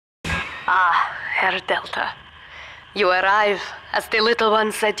Ah, Herr Delta. You arrive, as the little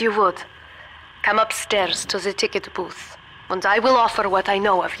one said you would. Come upstairs to the ticket booth, and I will offer what I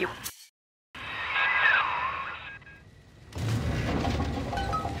know of you.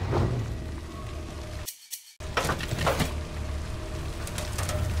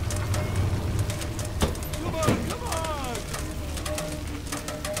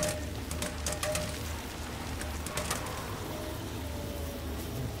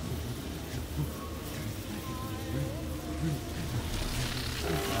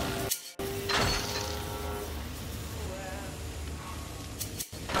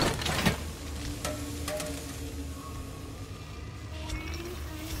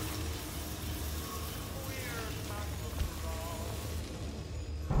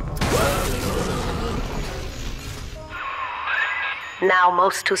 Now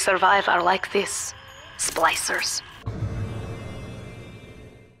most who survive are like this, splicers.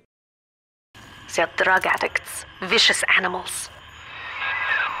 They're drug addicts, vicious animals.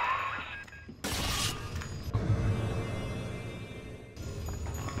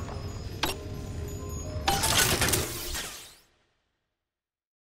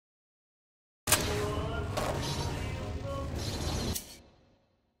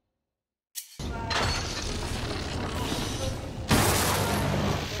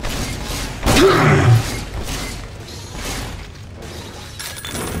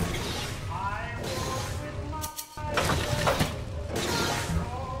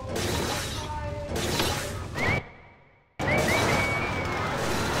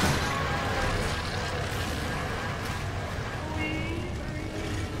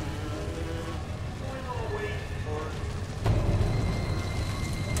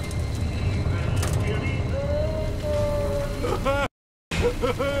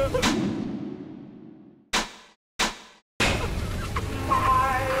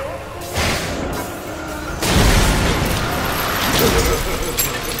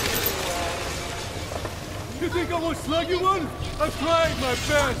 You think I won't slug you one? I've tried my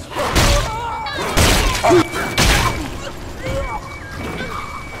best.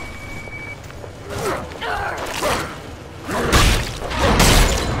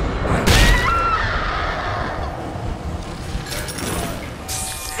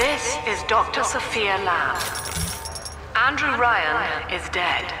 This is Dr. Sophia Lamb. Andrew Ryan is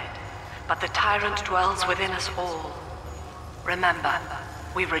dead, but the tyrant dwells within us all. Remember,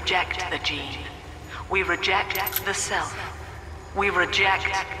 we reject the gene. We reject the self. We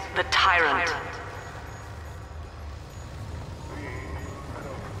reject the tyrant.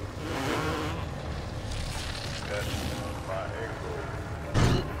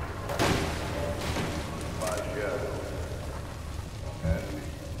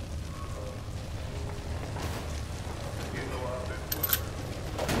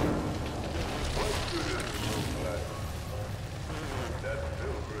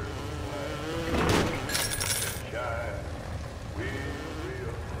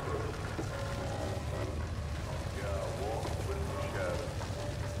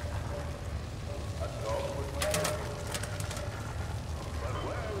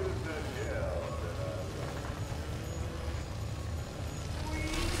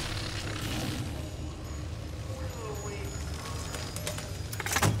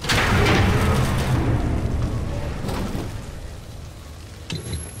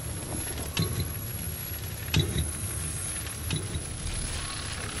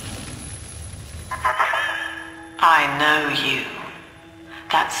 I know you.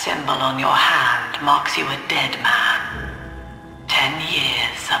 That symbol on your hand marks you a dead man. 10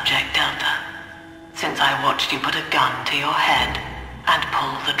 years, Subject Delta, since I watched you put a gun to your head and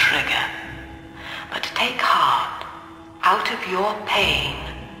pull the trigger. But take heart. Out of your pain,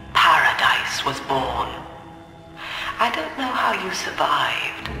 paradise was born. I don't know how you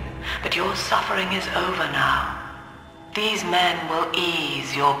survived, but your suffering is over now. These men will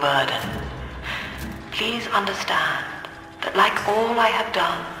ease your burden. Please understand that like all I have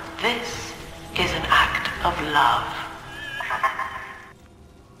done, this is an act of love.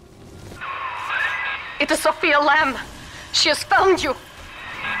 It is Sophia Lamb. She has found you.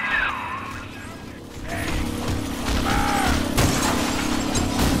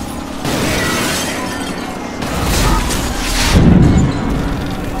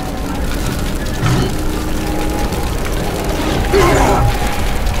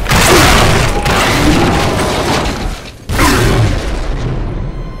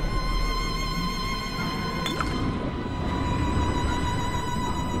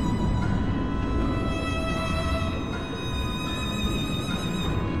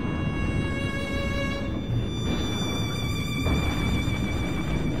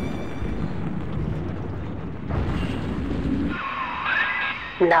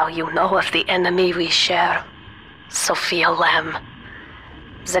 Now you know of the enemy we share, Sophia Lamb.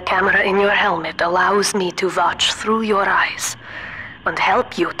 The camera in your helmet allows me to watch through your eyes and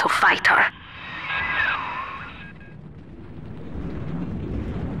help you to fight her.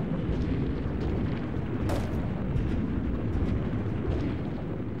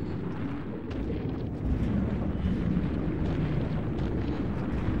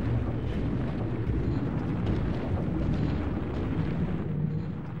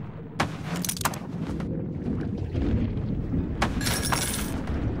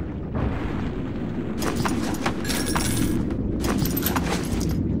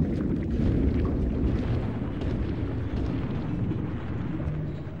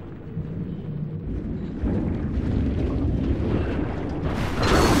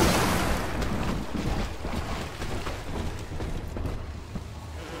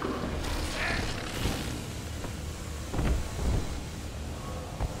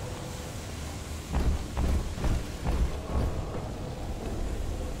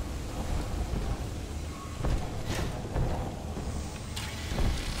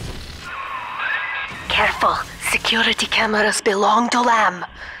 Careful, security cameras belong to Lamb.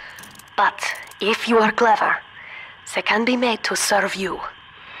 But if you are clever, they can be made to serve you.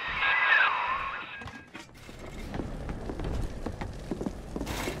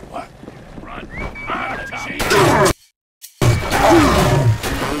 What? Run. Out of town.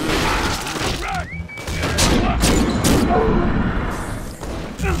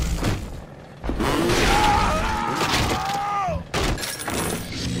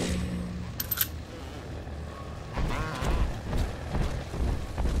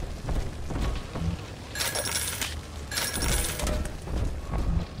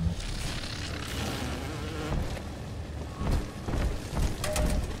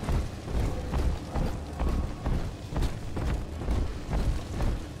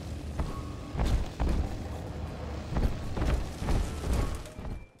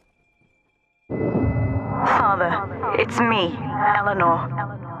 Father, it's me, Eleanor.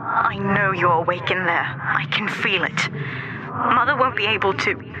 I know you're awake in there. I can feel it. Mother won't be able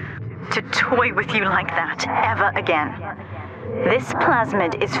to toy with you like that ever again. This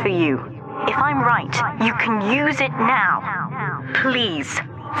plasmid is for you. If I'm right, you can use it now. Please,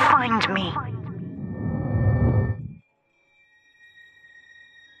 find me.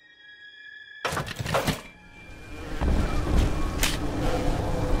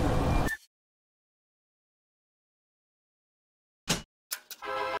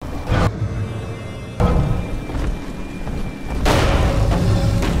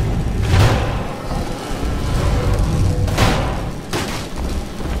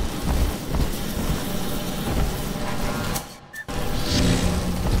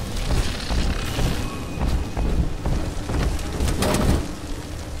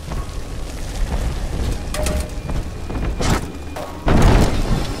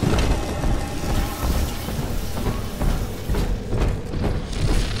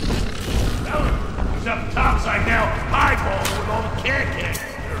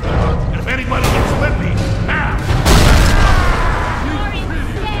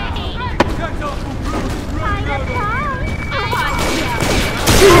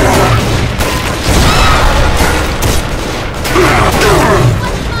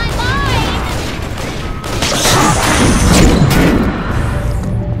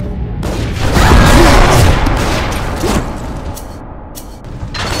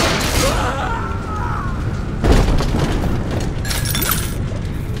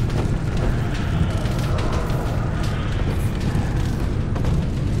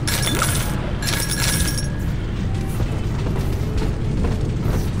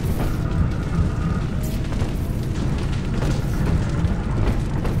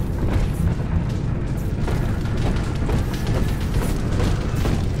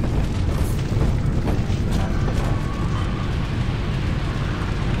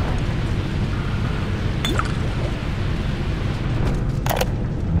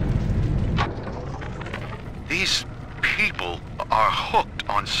 These people are hooked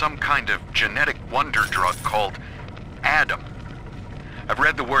on some kind of genetic wonder drug called Adam. I've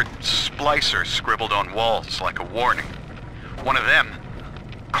read the word splicer scribbled on walls like a warning. One of them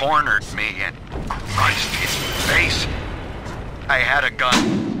cornered me and Christ, his face. I had a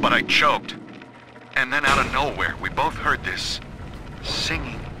gun, but I choked. And then out of nowhere, we both heard this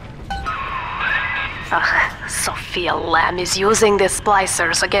singing. Sophia Lamb is using the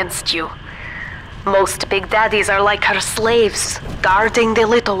splicers against you. Most big daddies are like her slaves, guarding the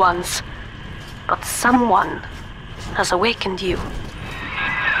little ones. But someone has awakened you.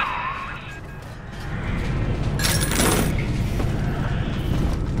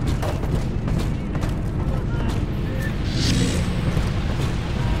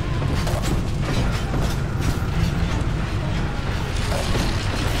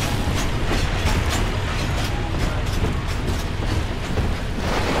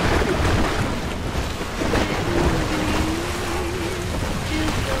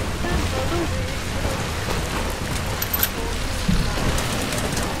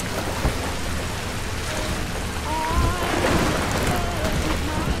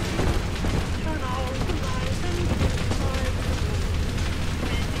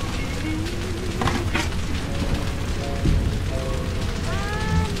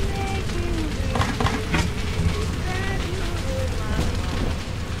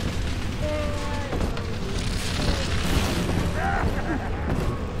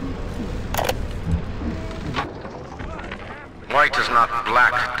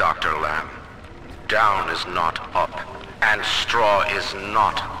 Dr. Lamb. Down is not up, and straw is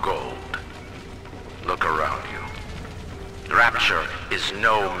not gold. Look around you. Rapture is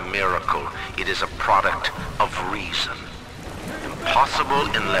no miracle. It is a product of reason. Impossible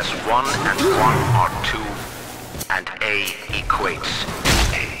unless 1 and 1 are 2, and A equates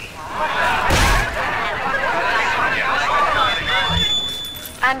A.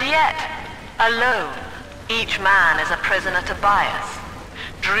 And yet, alone, each man is a prisoner to bias,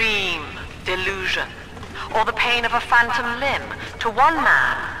 dream, delusion, or the pain of a phantom limb. To one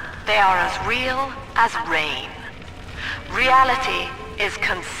man, they are as real as rain. Reality is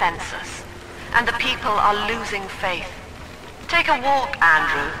consensus, and the people are losing faith. Take a walk,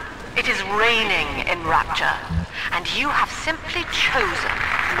 Andrew. It is raining in Rapture, and you have simply chosen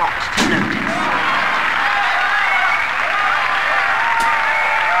not to notice.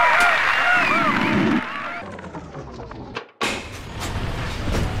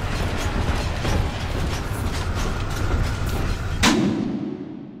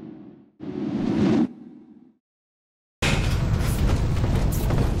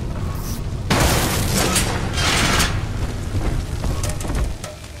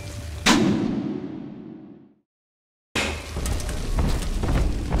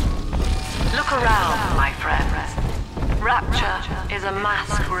 Around, my friends. Rapture is a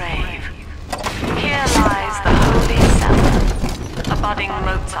mass grave. Here lies the holy cellar. A budding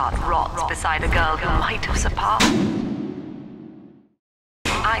Mozart rots beside a girl who might have surpassed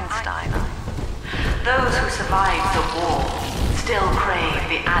Einstein. Those who survived the war still crave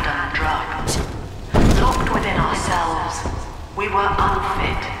the Adam drug. Locked within ourselves, we were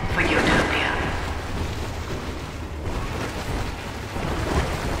unfit for utopia.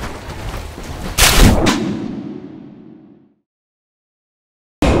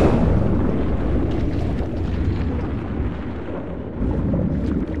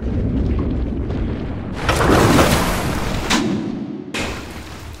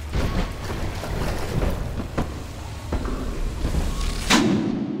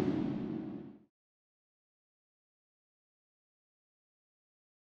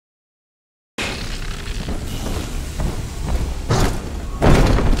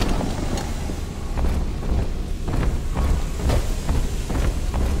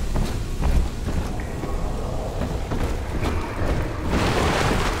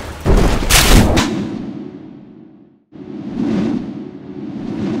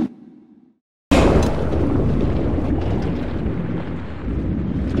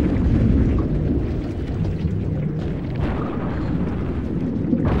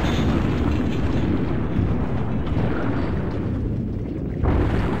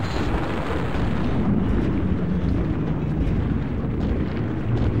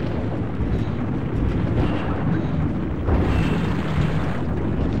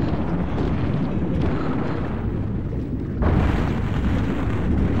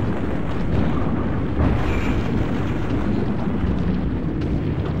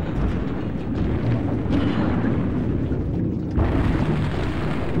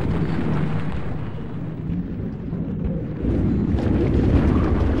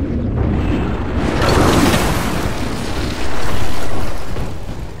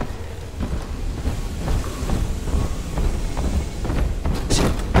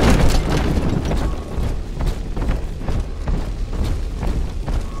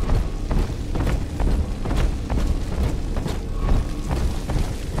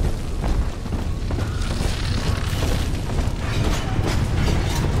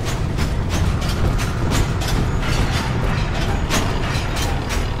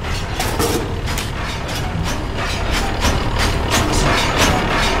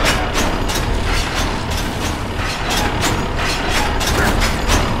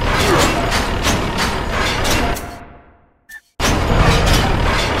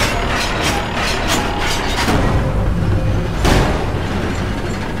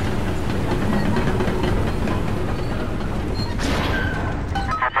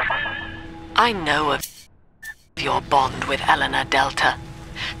 I know of your bond with Eleanor Delta.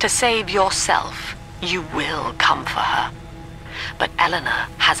 To save yourself, you will come for her. But Eleanor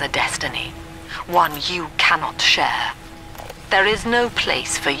has a destiny, one you cannot share. There is no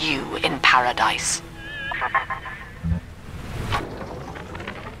place for you in paradise.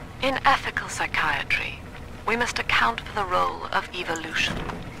 In ethical psychiatry, we must account for the role of evolution.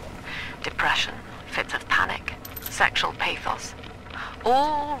 Depression, fits of panic, sexual pathos,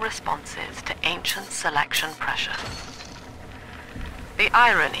 all responses to ancient selection pressure. The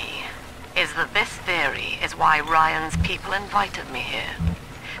irony is that this theory is why Ryan's people invited me here.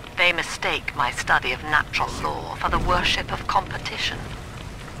 They mistake my study of natural law for the worship of competition.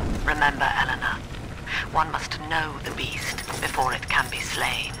 Remember, Eleanor, one must know the beast before it can be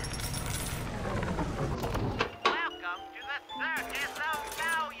slain. Welcome to the Circus of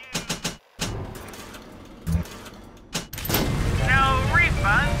Value. No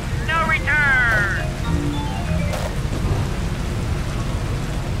refunds, no returns.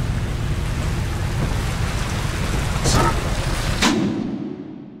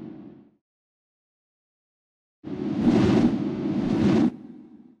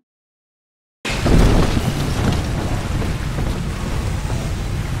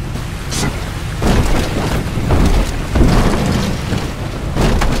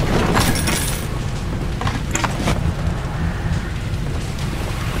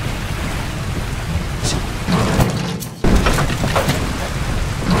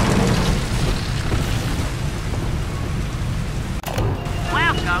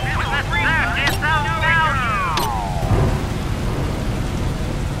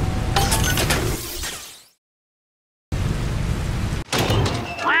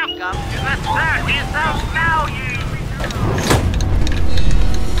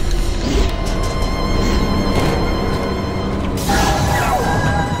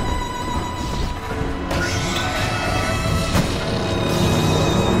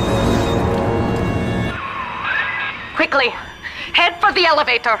 Quickly, head for the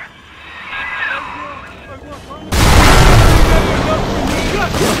elevator.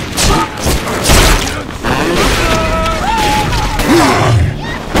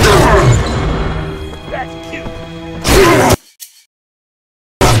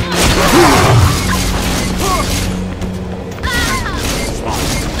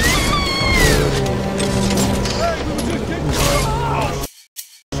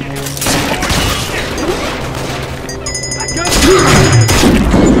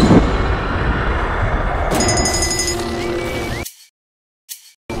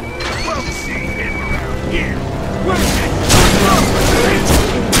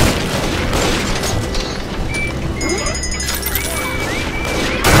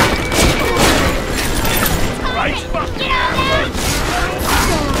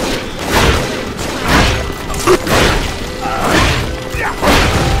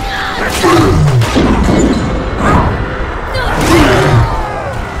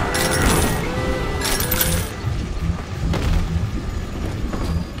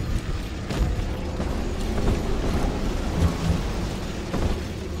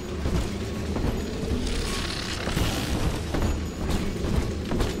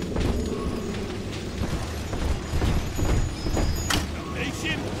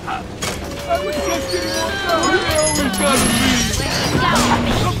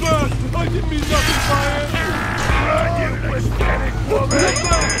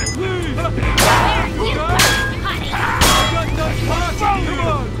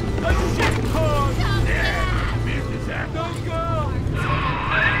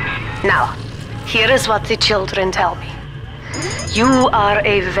 Now, here is what the children tell me. You are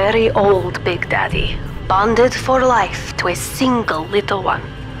a very old Big Daddy, bonded for life to a single little one.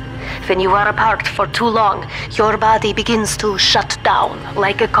 When you are apart for too long, your body begins to shut down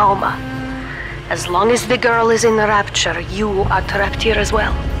like a coma. As long as the girl is in the rapture, you are trapped here as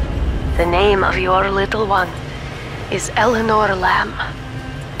well. The name of your little one is Eleanor Lamb,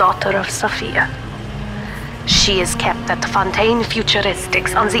 daughter of Sophia. She is kept at Fontaine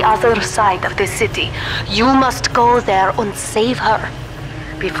Futuristics on the other side of the city. You must go there and save her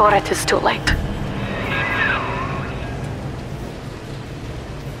before it is too late.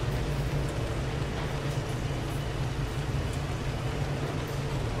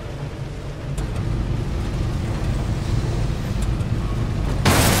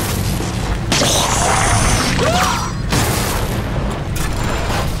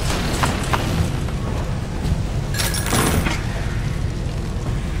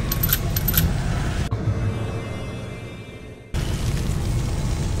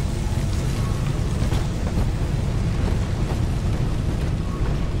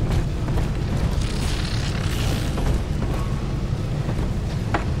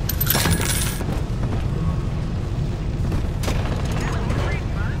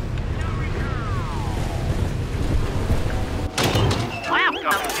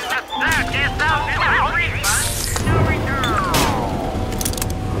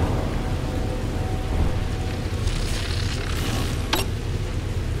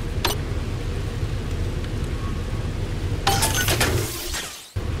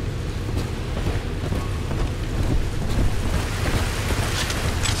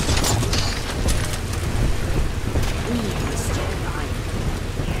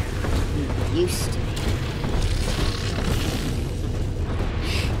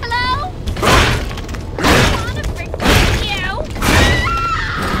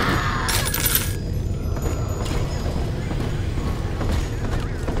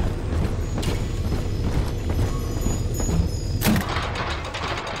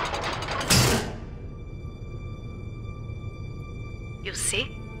 You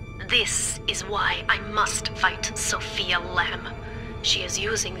see? This is why I must fight Sophia Lamb. She is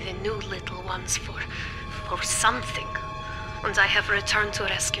using the new little ones for something. And I have returned to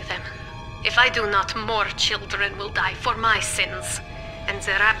rescue them. If I do not, more children will die for my sins. And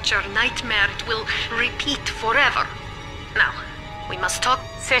the Rapture nightmare it will repeat forever. Now, we must talk.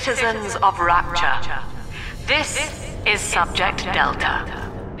 Citizens of Rapture, this is Subject Delta.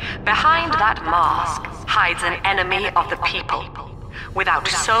 Behind that mask hides an enemy of the people, without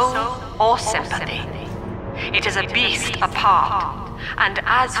soul or sympathy. It is a beast apart, and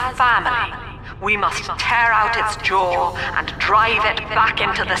as family, we must tear out its jaw and drive it back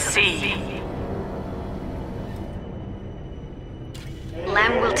into the sea.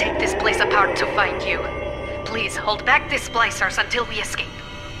 Lamb will take this place apart to find you. Please hold back the splicers until we escape.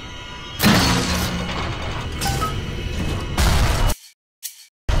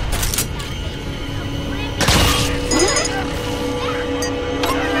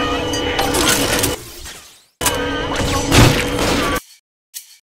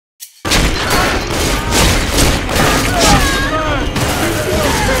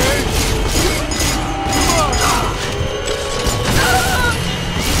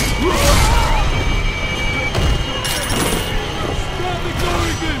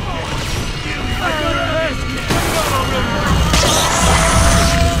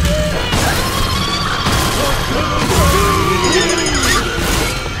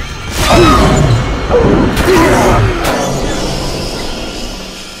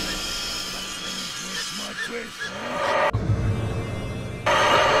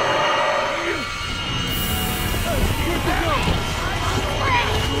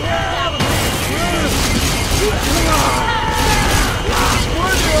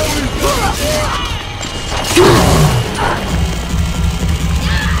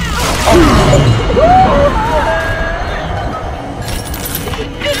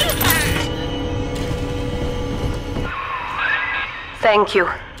 Thank you.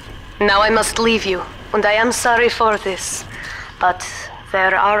 Now I must leave you, and I am sorry for this. But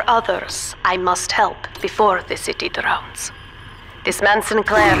there are others I must help before the city drowns. This man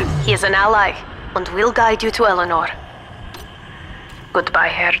Sinclair, he is an ally, and will guide you to Eleanor. Goodbye,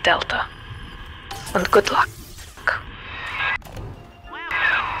 Herr Delta. And good luck.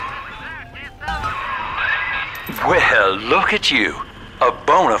 Well, look at you. A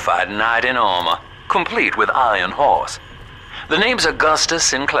bona fide knight in armor, complete with iron horse. The name's Augustus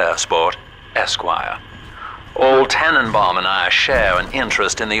Sinclair Sport, Esquire. Old Tannenbaum and I share an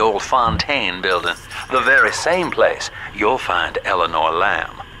interest in the old Fontaine building, the very same place you'll find Eleanor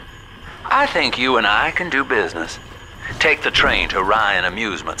Lamb. I think you and I can do business. Take the train to Ryan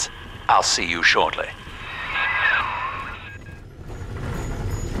Amusements. I'll see you shortly.